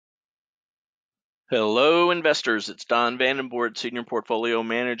Hello, investors. It's Don Vandenbord, Senior Portfolio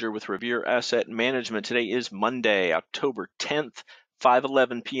Manager with Revere Asset Management. Today is Monday, October 10th,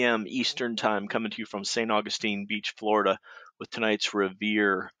 5:11 p.m. Eastern Time, coming to you from St. Augustine Beach, Florida, with tonight's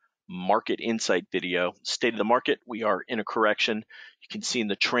Revere Market Insight video. State of the market, we are in a correction. You can see in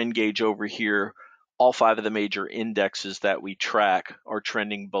the trend gauge over here, all five of the major indexes that we track are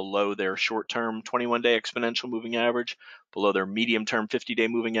trending below their short-term 21-day exponential moving average, below their medium-term 50-day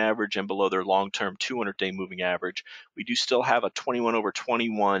moving average, and below their long-term 200-day moving average. We do still have a 21 over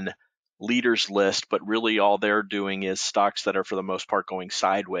 21 leaders list, but really all they're doing is stocks that are for the most part going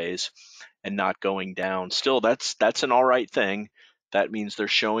sideways and not going down. Still, that's an all right thing. That means they're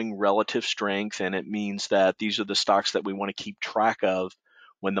showing relative strength, and it means that these are the stocks that we want to keep track of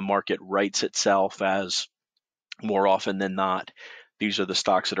when the market rights itself, as more often than not, these are the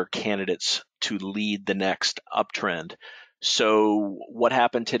stocks that are candidates to lead the next uptrend. So what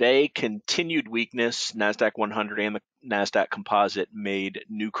happened today? Continued weakness. NASDAQ 100 and the NASDAQ Composite made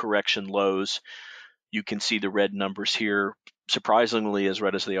new correction lows. You can see the red numbers here. Surprisingly, as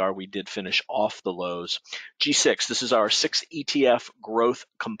red as they are, we did finish off the lows. G6, this is our 6 ETF growth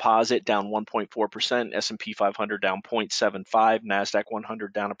composite, down 1.4%. S&P 500 down 0.75. NASDAQ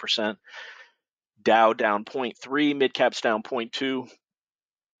 100 down 1%. Dow down 0.3. Mid caps down 0.2.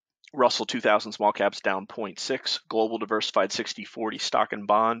 Russell 2000 small caps down 0.6. Global diversified 60/40 stock and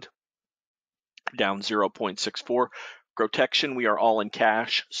bond down 0.64. GROTECTION, we are all in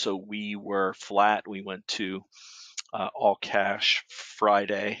cash, so we were flat. We went to all cash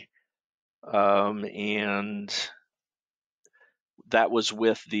Friday, and that was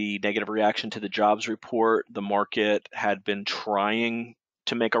with the negative reaction to the jobs report. The market had been trying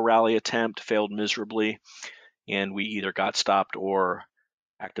to make a rally attempt, failed miserably, and we either got stopped or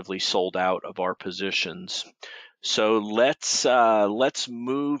actively sold out of our positions. So let's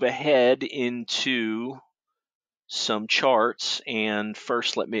move ahead into some charts, and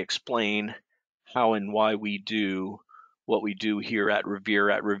first let me explain how and why we do what we do here at Revere.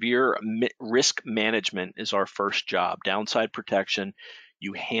 At Revere, risk management is our first job. Downside protection.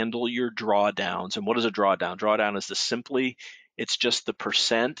 You handle your drawdowns. And what is a drawdown? Drawdown is it's just the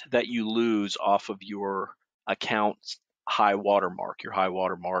percent that you lose off of your account's high watermark. Your high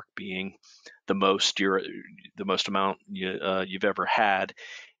watermark being the most amount you've ever had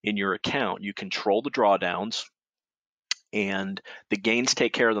in your account. You control the drawdowns, and the gains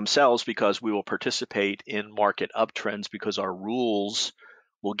take care of themselves because we will participate in market uptrends because our rules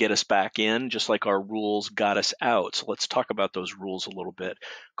will get us back in just like our rules got us out. So let's talk about those rules a little bit.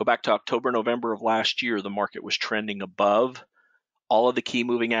 Go back to October, November of last year. The market was trending above all of the key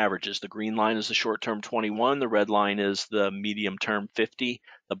moving averages. The green line is the short-term 21, the red line is the medium-term 50,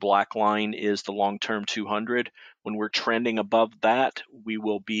 the black line is the long-term 200. When we're trending above that, we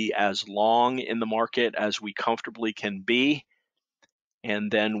will be as long in the market as we comfortably can be,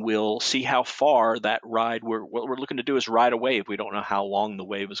 and then we'll see how far that ride, what we're looking to do is ride a wave. We don't know how long the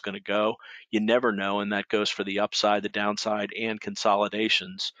wave is going to go. You never know, and that goes for the upside, the downside, and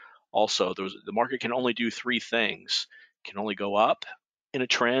consolidations. Also, the market can only do three things. Can only go up in a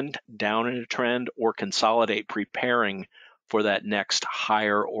trend, down in a trend, or consolidate, preparing for that next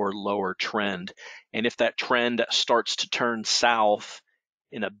higher or lower trend. And if that trend starts to turn south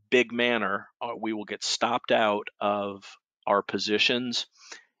in a big manner, we will get stopped out of our positions,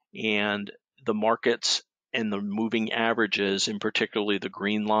 and the markets and the moving averages, and particularly the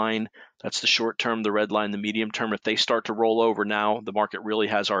green line, that's the short term, the red line, the medium term, if they start to roll over, now the market really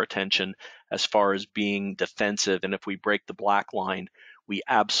has our attention as far as being defensive. And if we break the black line, we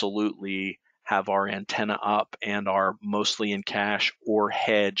absolutely have our antenna up and are mostly in cash or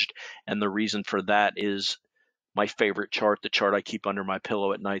hedged. And the reason for that is my favorite chart, the chart I keep under my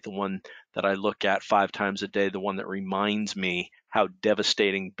pillow at night, the one that I look at 5 times a day, the one that reminds me how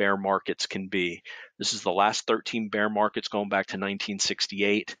devastating bear markets can be. This is the last 13 bear markets going back to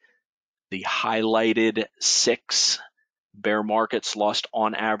 1968. The highlighted 6 bear markets lost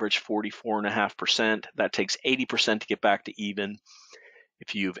on average 44.5%. That takes 80% to get back to even.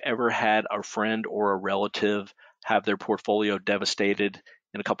 If you've ever had a friend or a relative have their portfolio devastated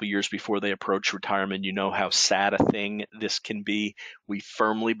in a couple years before they approach retirement, you know how sad a thing this can be. We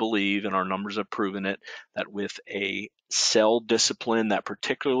firmly believe, and our numbers have proven it, that with a sell discipline that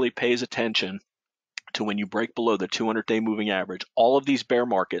particularly pays attention to when you break below the 200-day moving average, all of these bear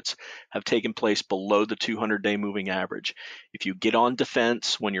markets have taken place below the 200-day moving average. If you get on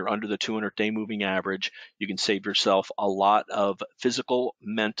defense when you're under the 200-day moving average, you can save yourself a lot of physical,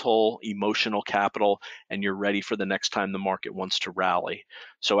 mental, emotional capital, and you're ready for the next time the market wants to rally.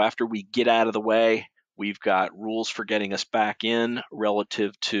 So after we get out of the way, we've got rules for getting us back in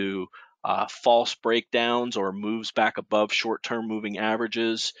relative to false breakdowns or moves back above short-term moving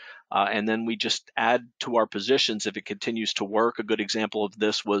averages. And then we just add to our positions if it continues to work. A good example of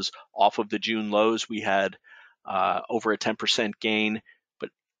this was off of the June lows. We had over a 10% gain, but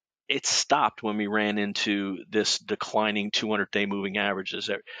it stopped when we ran into this declining 200-day moving averages.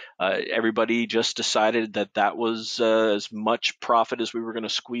 Everybody just decided that that was as much profit as we were going to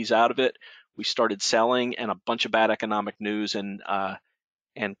squeeze out of it. We started selling, and a bunch of bad economic news and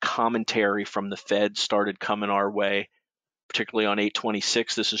commentary from the Fed started coming our way, particularly on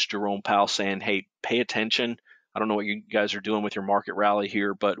 8/26. This is Jerome Powell saying, hey, pay attention. I don't know what you guys are doing with your market rally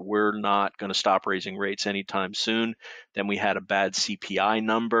here, but we're not going to stop raising rates anytime soon. Then we had a bad CPI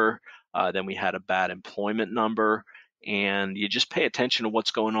number. Then we had a bad employment number. And you just pay attention to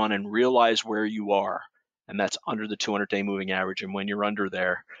what's going on and realize where you are. And that's under the 200-day moving average. And when you're under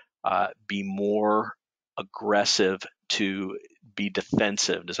there, be more aggressive to be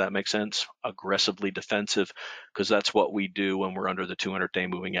defensive. Does that make sense? Aggressively defensive, because that's what we do when we're under the 200-day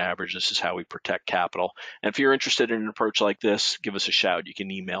moving average. This is how we protect capital. And if you're interested in an approach like this, give us a shout. You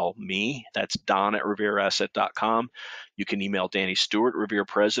can email me. That's don@revereasset.com. You can email Danny Stewart, Revere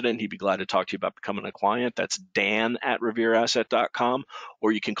President. He'd be glad to talk to you about becoming a client. That's dan@revereasset.com.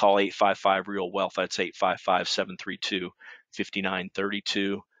 Or you can call 855-REAL-WEALTH. That's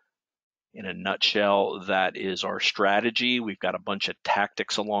 855-732-5932. In a nutshell, that is our strategy. We've got a bunch of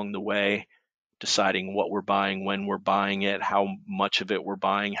tactics along the way, deciding what we're buying, when we're buying it, how much of it we're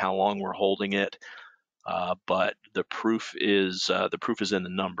buying, how long we're holding it. But the proof is in the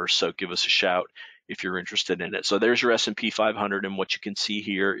numbers. So give us a shout if you're interested in it. So there's your S&P 500, and what you can see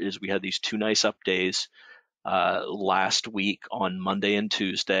here is we had these two nice up days last week on Monday and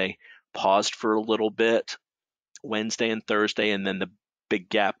Tuesday. Paused for a little bit Wednesday and Thursday, and then the big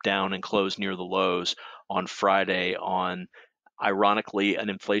gap down and closed near the lows on Friday on, ironically, an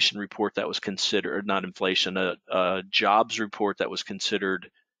inflation report that was considered, not inflation, a jobs report that was considered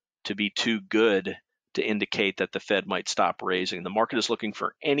to be too good to indicate that the Fed might stop raising. The market is looking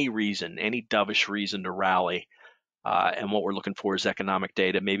for any reason, any dovish reason to rally. And what we're looking for is economic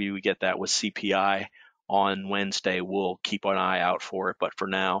data. Maybe we get that with CPI on Wednesday. We'll keep an eye out for it. But for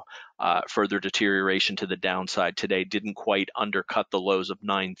now, further deterioration to the downside today didn't quite undercut the lows of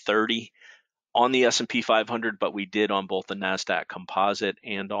 930 on the S&P 500, but we did on both the NASDAQ Composite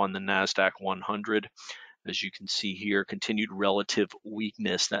and on the NASDAQ 100. As you can see here, continued relative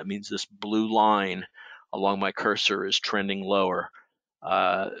weakness. That means this blue line along my cursor is trending lower.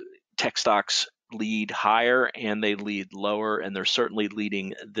 Tech stocks lead higher and they lead lower, and they're certainly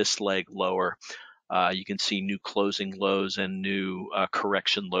leading this leg lower. You can see new closing lows and new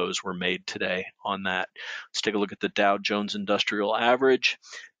correction lows were made today on that. Let's take a look at the Dow Jones Industrial Average.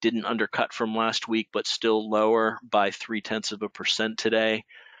 Didn't undercut from last week, but still lower by 0.3% today.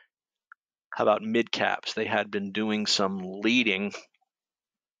 How about mid caps? They had been doing some leading,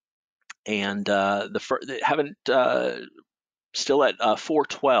 and they haven't still at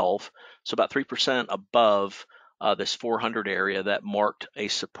 412, so about 3% above this 400 area that marked a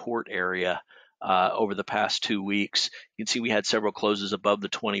support area over the past 2 weeks. You can see we had several closes above the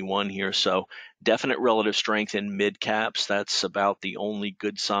 21 here, so definite relative strength in mid caps. That's about the only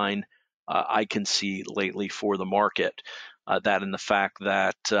good sign I can see lately for the market. That and the fact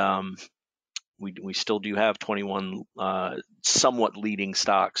that we still do have 21 somewhat leading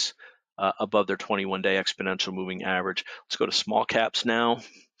stocks above their 21-day exponential moving average. Let's go to small caps now.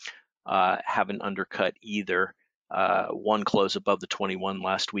 Haven't undercut either. One close above the 21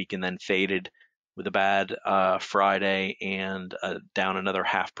 last week and then faded with a bad Friday and down another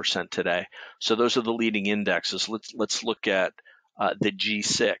 0.5% today. So those are the leading indexes. Let's look at the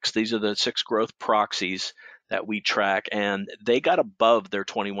G6. These are the 6 growth proxies that we track, and they got above their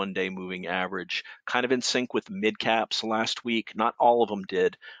 21-day moving average, kind of in sync with mid caps last week. Not all of them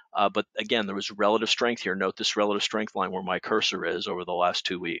did, but again, there was relative strength here. Note this relative strength line where my cursor is over the last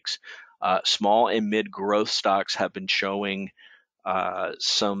 2 weeks. Small and mid growth stocks have been showing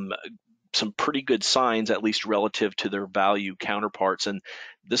some pretty good signs, at least relative to their value counterparts, and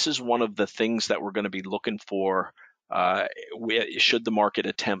this is one of the things that we're going to be looking for. Should the market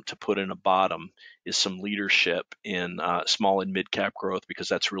attempt to put in a bottom, is some leadership in small and mid cap growth, because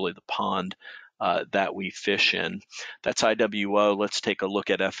that's really the pond that we fish in. That's IWO. Let's take a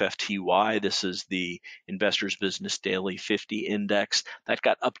look at FFTY. This is the Investors Business Daily 50 Index. That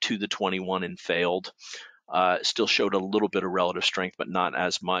got up to the 21 and failed. Still showed a little bit of relative strength, but not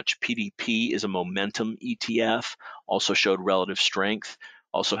as much. PDP is a momentum ETF, also showed relative strength,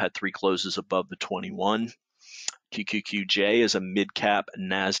 also had 3 closes above the 21. QQQJ is a mid-cap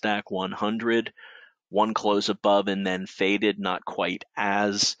NASDAQ 100, 1 close above and then faded, not quite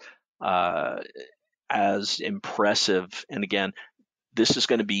as as impressive. And again, this is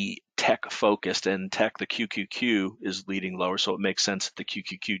going to be tech focused, and tech, the QQQ is leading lower, so it makes sense that the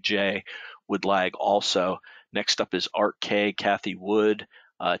QQQJ would lag also. Next up is Art K, Kathy Wood,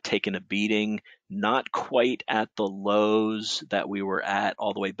 taking a beating, not quite at the lows that we were at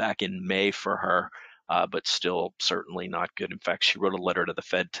all the way back in May for her, but still certainly not good. In fact, she wrote a letter to the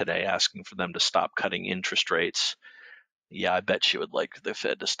Fed today asking for them to stop cutting interest rates. Yeah, I bet she would like the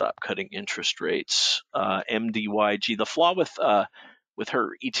Fed to stop cutting interest rates. MDYG, the flaw with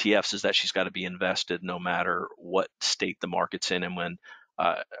her ETFs is that she's got to be invested no matter what state the market's in, and when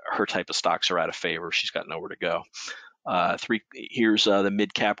her type of stocks are out of favor, she's got nowhere to go. Here's the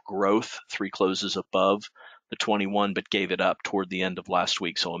mid cap growth, 3 closes above the 21, but gave it up toward the end of last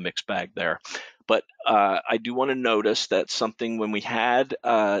week, so a mixed bag there. But I do want to notice that something when we had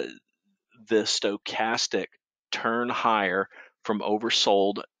the stochastic turn higher from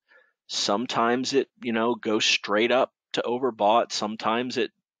oversold, sometimes it goes straight up to overbought, sometimes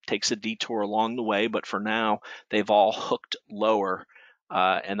it takes a detour along the way, but for now they've all hooked lower,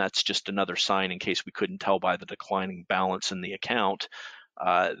 and that's just another sign, in case we couldn't tell by the declining balance in the account,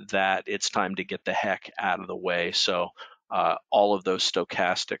 that it's time to get the heck out of the way. So all of those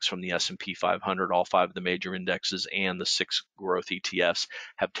stochastics from the S&P 500, all 5 of the major indexes, and the 6 growth ETFs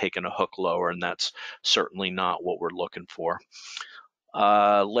have taken a hook lower, and that's certainly not what we're looking for.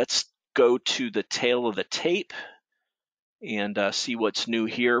 Let's go to the tail of the tape and see what's new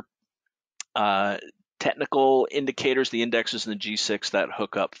here. Technical indicators, the indexes in the G6, that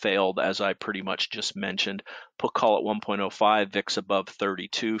hookup failed, as I pretty much just mentioned. Put call at 1.05, VIX above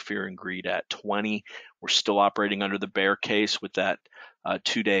 32, fear and greed at 20. We're still operating under the bear case with that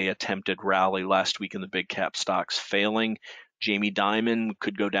 2-day attempted rally last week in the big cap stocks failing. Jamie Dimon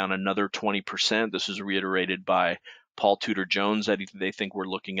could go down another 20%. This was reiterated by Paul Tudor Jones, that they think we're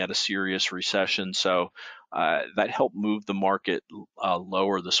looking at a serious recession. So that helped move the market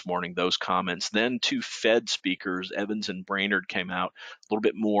lower this morning, those comments. Then 2 Fed speakers, Evans and Brainerd, came out a little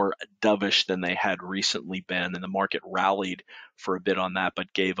bit more dovish than they had recently been, and the market rallied for a bit on that,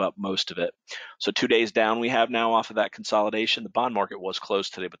 but gave up most of it. So 2 days down we have now off of that consolidation. The bond market was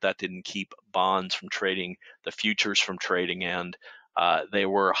closed today, but that didn't keep bonds from trading, the futures from trading, and they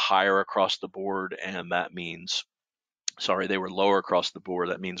were higher across the board, and that means they were lower across the board.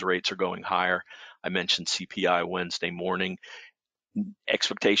 That means rates are going higher. I mentioned CPI Wednesday morning.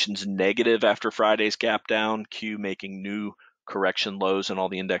 Expectations negative after Friday's gap down. Q making new correction lows, and all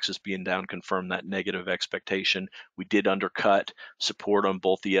the indexes being down confirm that negative expectation. We did undercut support on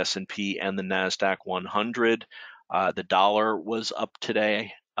both the S&P and the NASDAQ 100. The dollar was up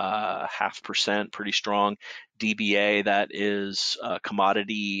today, 0.5%, pretty strong. DBA, that is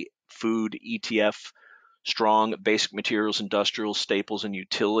commodity food ETF, strong. Basic materials, industrials, staples, and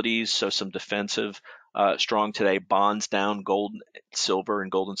utilities, so some defensive, strong today. Bonds down, gold, silver,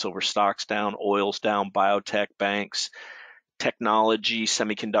 and gold and silver stocks down, oils down, biotech, banks, technology,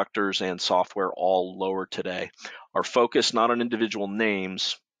 semiconductors, and software all lower today. Our focus not on individual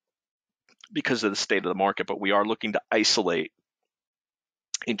names because of the state of the market, but we are looking to isolate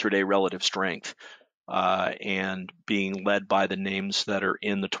intraday relative strength, and being led by the names that are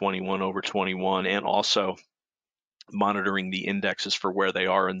in the 21 over 21, and also monitoring the indexes for where they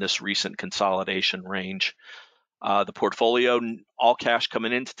are in this recent consolidation range. The portfolio, all cash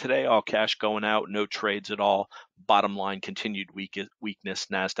coming into today, all cash going out, no trades at all. Bottom line, continued weakness.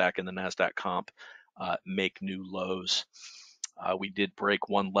 NASDAQ and the NASDAQ comp make new lows. We did break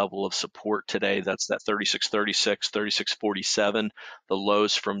one level of support today. That's that 36.36, 36.47. The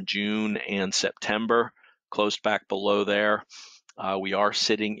lows from June and September closed back below there. We are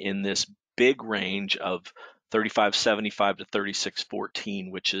sitting in this big range of 35.75 to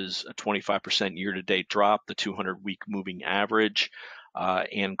 36.14, which is a 25% year-to-date drop, the 200-week moving average,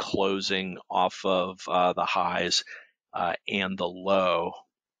 and closing off of the highs and the low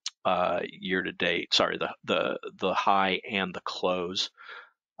year-to-date. Sorry, the high and the close.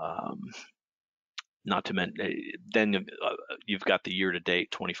 Not to mention, then you've got the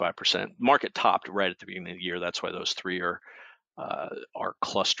year-to-date 25%. Market topped right at the beginning of the year. That's why those three are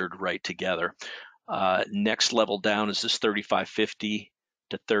clustered right together. Next level down is this 35.50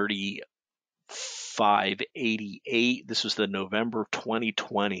 to 35.88. This was the November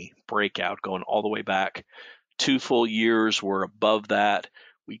 2020 breakout, going all the way back 2 full years. We're above that.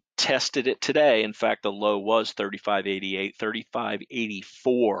 We tested it today. In fact, the low was 35.88.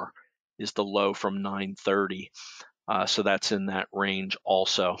 35.84 is the low from 9:30. So that's in that range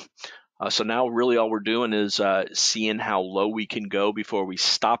also. So now really all we're doing is seeing how low we can go before we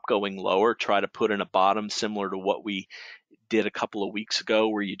stop going lower, try to put in a bottom similar to what we did a couple of weeks ago,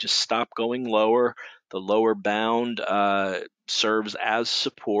 where you just stop going lower. The lower bound serves as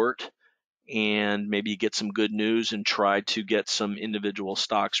support, and maybe you get some good news and try to get some individual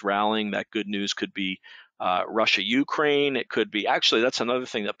stocks rallying. That good news could be Russia, Ukraine. It could be, actually, that's another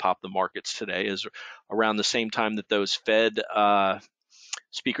thing that popped the markets today, is around the same time that those Fed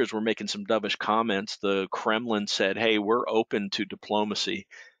speakers were making some dovish comments, the Kremlin said, hey, we're open to diplomacy.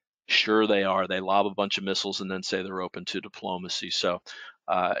 Sure they are. They lob a bunch of missiles and then say they're open to diplomacy. So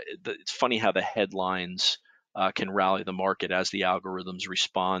it's funny how the headlines can rally the market as the algorithms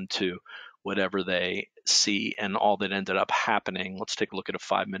respond to whatever they see. And all that ended up happening, let's take a look at a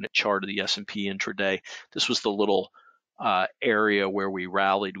 5-minute chart of the S&P intraday. This was the little area where we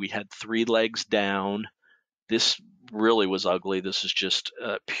rallied. We had 3 legs down. This really was ugly. This is just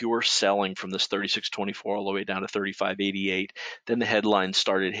pure selling from this 36.24 all the way down to 35.88. Then the headlines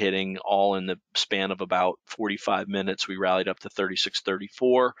started hitting, all in the span of about 45 minutes. We rallied up to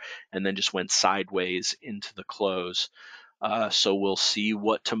 36.34 and then just went sideways into the close. So we'll see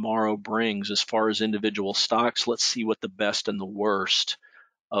what tomorrow brings. As far as individual stocks, let's see what the best and the worst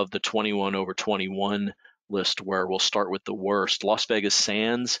of the 21 over 21 list were. We'll start with the worst. Las Vegas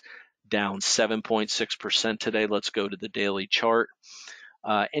Sands down 7.6% today. Let's go to the daily chart.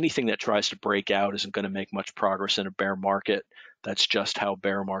 Anything that tries to break out isn't going to make much progress in a bear market. That's just how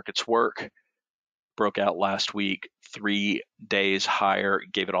bear markets work. Broke out last week, 3 days higher,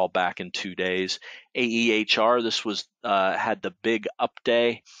 gave it all back in 2 days. AEHR, this was had the big up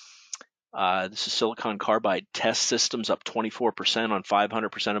day. This is silicon carbide test systems, up 24% on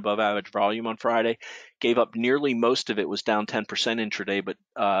 500% above average volume on Friday. Gave up nearly most of it, was down 10% intraday, but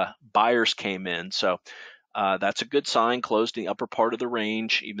buyers came in. So that's a good sign. Closed in the upper part of the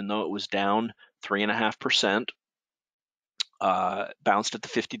range, even though it was down 3.5%. Bounced at the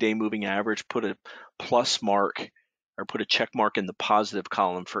 50-day moving average, put a plus mark, or put a check mark in the positive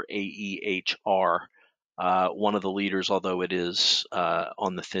column for AEHR. One of the leaders, although it is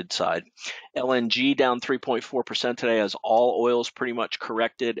on the thin side. LNG down 3.4% today, as all oils pretty much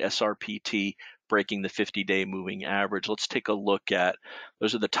corrected. SRPT breaking the 50-day moving average. Let's take a look at,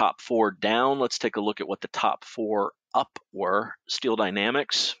 those are the top 4 down. Let's take a look at what the top 4 up were. Steel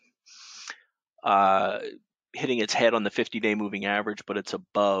Dynamics hitting its head on the 50-day moving average, but it's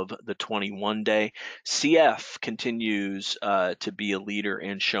above the 21-day. CF continues to be a leader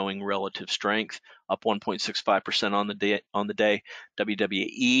and showing relative strength, up 1.65% on the day.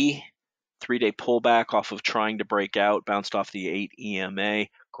 WWE, 3-day pullback off of trying to break out, bounced off the 8 EMA.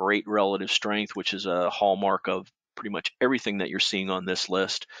 Great relative strength, which is a hallmark of pretty much everything that you're seeing on this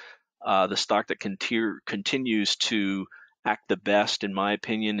list. The stock that continues to act the best, in my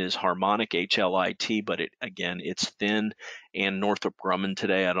opinion, is Harmonic, HLIT, but it's thin. And Northrop Grumman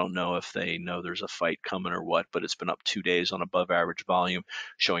today, I don't know if they know there's a fight coming or what, but it's been up 2 days on above average volume,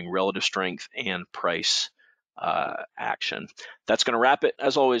 showing relative strength and price action. That's going to wrap it.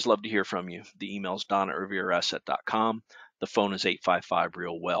 As always, love to hear from you. The email's don@revereasset.com. The phone is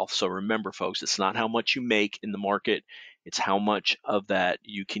 855-REAL-WEALTH. So remember, folks, it's not how much you make in the market, it's how much of that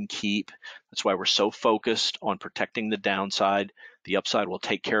you can keep. That's why we're so focused on protecting the downside. The upside will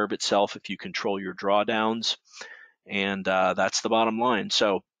take care of itself if you control your drawdowns. And that's the bottom line.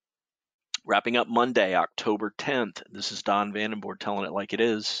 So wrapping up Monday, October 10th, this is Don Vandenbord telling it like it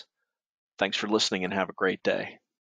is. Thanks for listening and have a great day.